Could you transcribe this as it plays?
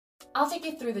I'll take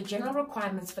you through the general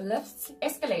requirements for lifts,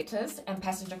 escalators, and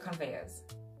passenger conveyors.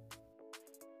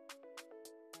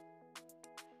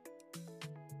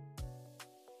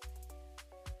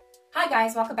 Hi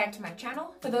guys, welcome back to my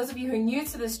channel. For those of you who are new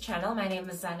to this channel, my name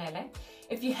is Zanele.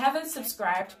 If you haven't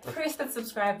subscribed, press that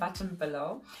subscribe button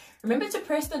below. Remember to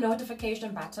press the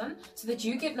notification button so that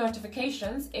you get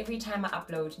notifications every time I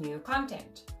upload new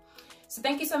content. So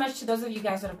thank you so much to those of you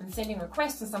guys that have been sending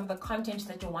requests and some of the content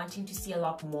that you're wanting to see a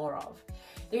lot more of.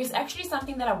 There is actually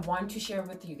something that I want to share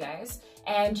with you guys,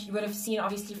 and you would have seen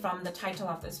obviously from the title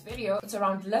of this video. It's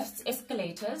around lifts,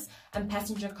 escalators, and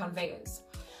passenger conveyors.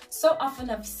 So often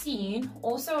I've seen,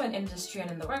 also in industry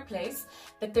and in the workplace,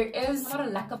 that there is not a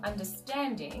lack of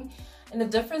understanding in the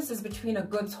differences between a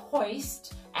goods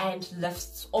hoist and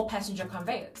lifts or passenger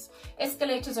conveyors.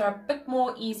 Escalators are a bit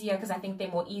more easier because I think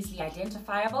they're more easily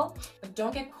identifiable, but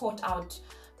don't get caught out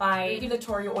by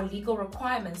regulatory or legal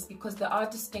requirements because there are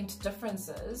distinct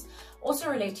differences also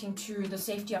relating to the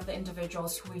safety of the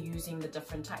individuals who are using the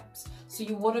different types. So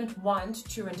you wouldn't want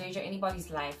to endanger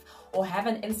anybody's life or have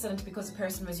an incident because a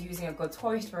person was using a goods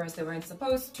hoist whereas they weren't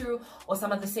supposed to, or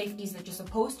some of the safeties that you're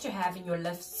supposed to have in your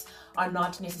lifts are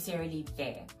not necessarily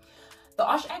there. The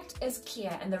OSH Act is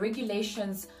clear and the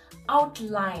regulations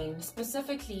outline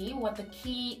specifically what the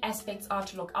key aspects are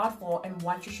to look out for and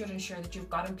what you should ensure that you've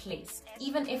got in place.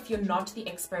 Even if you're not the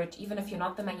expert, even if you're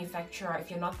not the manufacturer, if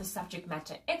you're not the subject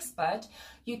matter expert,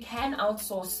 you can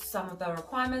outsource some of the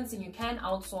requirements and you can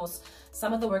outsource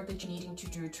some of the work that you're needing to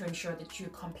do to ensure that you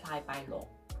comply by law.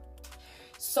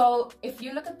 So if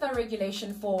you look at the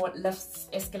regulation for lifts,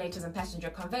 escalators, and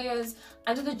passenger conveyors,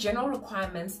 under the general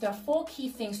requirements, there are 4 key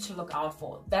things to look out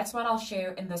for. That's what I'll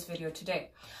share in this video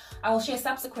today. I will share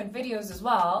subsequent videos as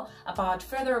well about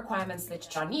further requirements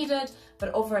that are needed,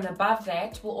 but over and above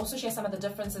that, we'll also share some of the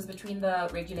differences between the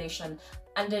regulation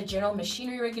under general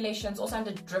machinery regulations, also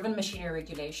under driven machinery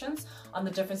regulations, on the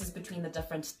differences between the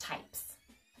different types.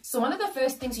 So one of the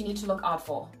first things you need to look out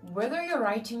for, whether you're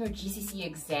writing your GCC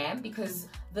exam, because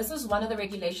this is one of the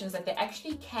regulations that they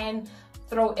actually can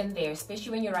throw in there,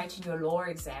 especially when you're writing your law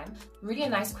exam. Really a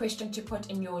nice question to put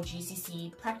in your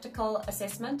GCC practical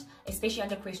assessment, especially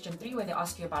under question 3 where they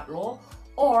ask you about law,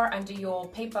 or under your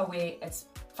paper where it's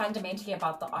fundamentally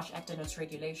about the OSH Act and its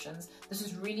regulations. This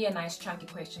is really a nice chunky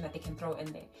question that they can throw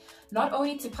in there. Not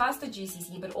only to pass the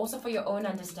GCC, but also for your own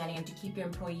understanding and to keep your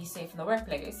employees safe in the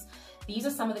workplace. These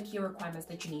are some of the key requirements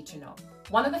that you need to know.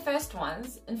 One of the first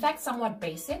ones, in fact somewhat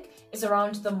basic, is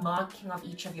around the marking of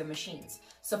each of your machines.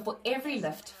 So for every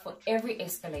lift, for every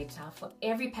escalator, for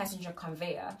every passenger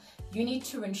conveyor, you need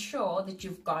to ensure that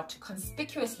you've got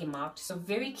conspicuously marked, so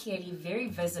very clearly, very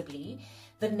visibly,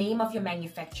 the name of your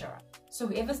manufacturer. So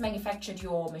whoever's manufactured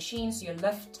your machines, your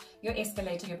lift, your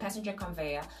escalator, your passenger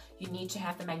conveyor, you need to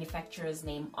have the manufacturer's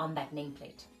name on that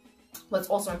nameplate. What's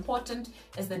also important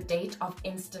is the date of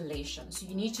installation. So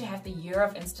you need to have the year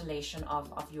of installation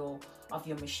of your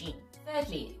machine.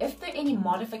 Thirdly, if there are any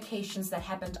modifications that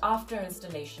happened after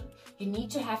installation, you need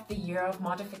to have the year of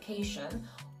modification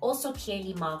also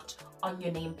clearly marked on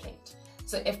your nameplate.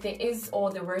 So if there is or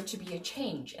there were to be a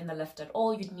change in the lift at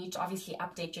all, you'd need to obviously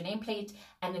update your nameplate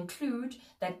and include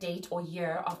that date or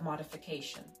year of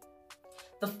modification.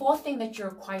 The 4th thing that you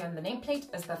require on the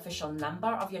nameplate is the official number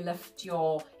of your lift,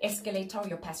 your escalator, or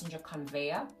your passenger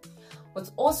conveyor.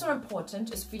 What's also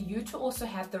important is for you to also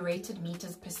have the rated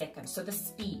meters per second, so the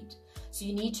speed. So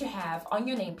you need to have on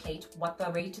your nameplate what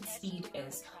the rated speed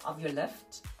is of your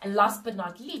lift. And last but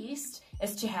not least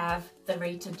is to have the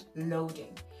rated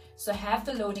loading. So have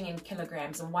the loading in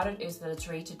kilograms and what it is that it's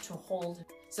rated to hold.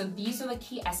 So these are the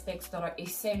key aspects that are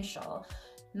essential,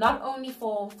 not only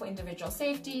for individual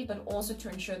safety, but also to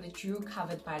ensure that you're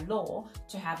covered by law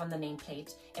to have on the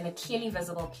nameplate in a clearly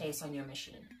visible place on your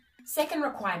machine. Second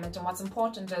requirement, and what's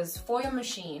important, is for your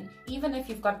machine, even if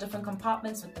you've got different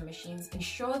compartments with the machines,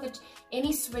 ensure that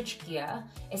any switch gear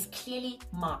is clearly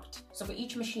marked. So for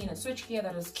each machine, a switch gear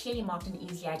that is clearly marked and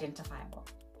easily identifiable.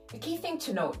 The key thing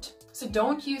to note, so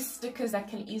don't use stickers that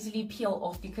can easily peel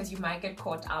off because you might get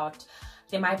caught out.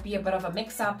 There might be a bit of a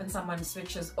mix-up and someone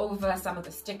switches over some of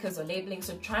the stickers or labeling,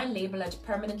 so try and label it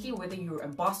permanently, whether you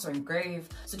emboss or engrave.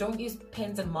 So don't use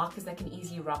pens and markers that can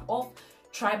easily rub off.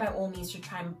 Try by all means to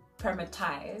try and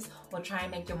permatize or try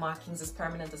and make your markings as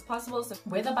permanent as possible. So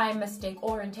whether by mistake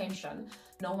or intention,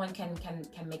 no one can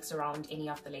mix around any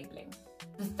of the labeling.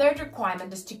 The third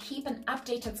requirement is to keep an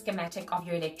updated schematic of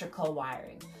your electrical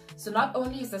wiring. So not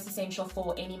only is this essential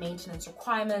for any maintenance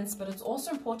requirements, but it's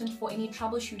also important for any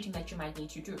troubleshooting that you might need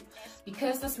to do.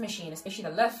 Because this machine, especially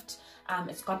the lift,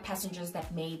 it's got passengers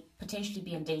that may potentially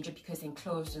be in danger because they're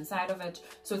enclosed inside of it.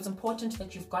 So it's important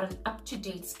that you've got an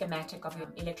up-to-date schematic of your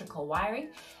electrical wiring.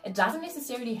 It doesn't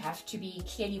necessarily have to be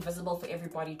clearly visible for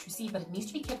everybody to see, but it needs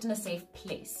to be kept in a safe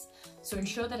place. So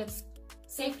ensure that it's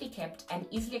safely kept and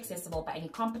easily accessible by any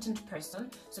competent person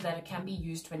so that it can be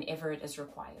used whenever it is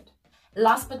required.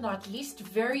 Last but not least,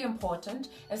 very important,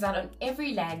 is that on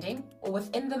every landing or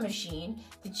within the machine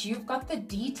that you've got the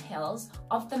details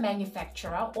of the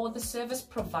manufacturer or the service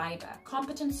provider,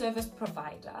 competent service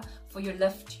provider for your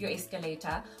lift, your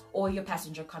escalator, or your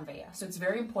passenger conveyor. So it's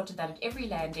very important that at every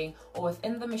landing or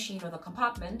within the machine or the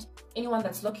compartment, anyone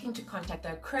that's looking to contact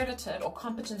the accredited or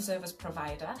competent service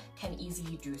provider can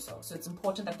easily do so. So it's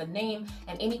important that the name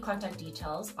and any contact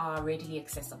details are readily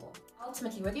accessible.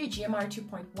 Ultimately, whether you're GMR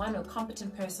 2.1 or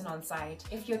competent person on site,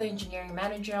 if you're the engineering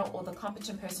manager or the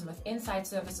competent person within site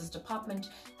services department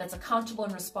that's accountable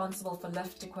and responsible for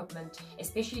lift equipment,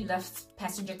 especially lifts,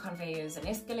 passenger conveyors and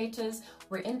escalators,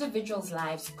 where individuals'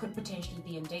 lives could potentially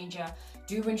be in danger,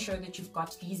 do ensure that you've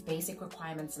got these basic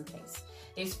requirements in place.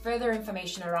 There's further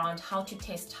information around how to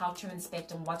test, how to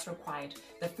inspect, and what's required,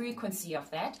 the frequency of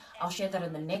that. I'll share that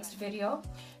in the next video.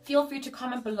 Feel free to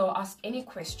comment below, ask any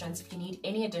questions if you need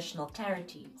any additional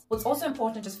clarity. What's also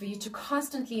important is for you to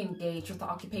constantly engage with the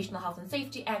Occupational Health and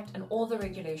Safety Act and all the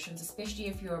regulations, especially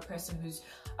if you're a person who's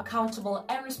accountable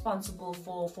and responsible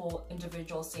for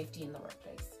individual safety in the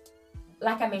workplace.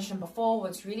 Like I mentioned before,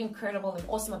 what's really incredible and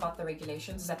awesome about the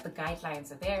regulations is that the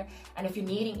guidelines are there, and if you're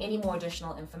needing any more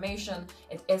additional information,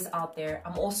 it is out there.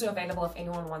 I'm also available if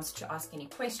anyone wants to ask any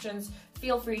questions.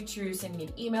 Feel free to send me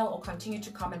an email or continue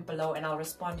to comment below and I'll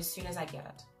respond as soon as I get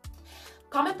it.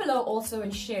 Comment below also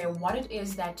and share what it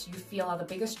is that you feel are the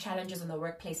biggest challenges in the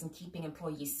workplace in keeping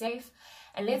employees safe.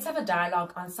 And let's have a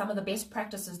dialogue on some of the best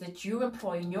practices that you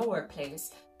employ in your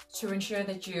workplace to ensure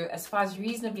that you, as far as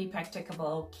reasonably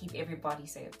practicable, keep everybody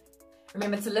safe.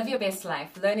 Remember to live your best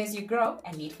life, learn as you grow,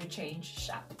 and lead for change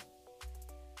sharp.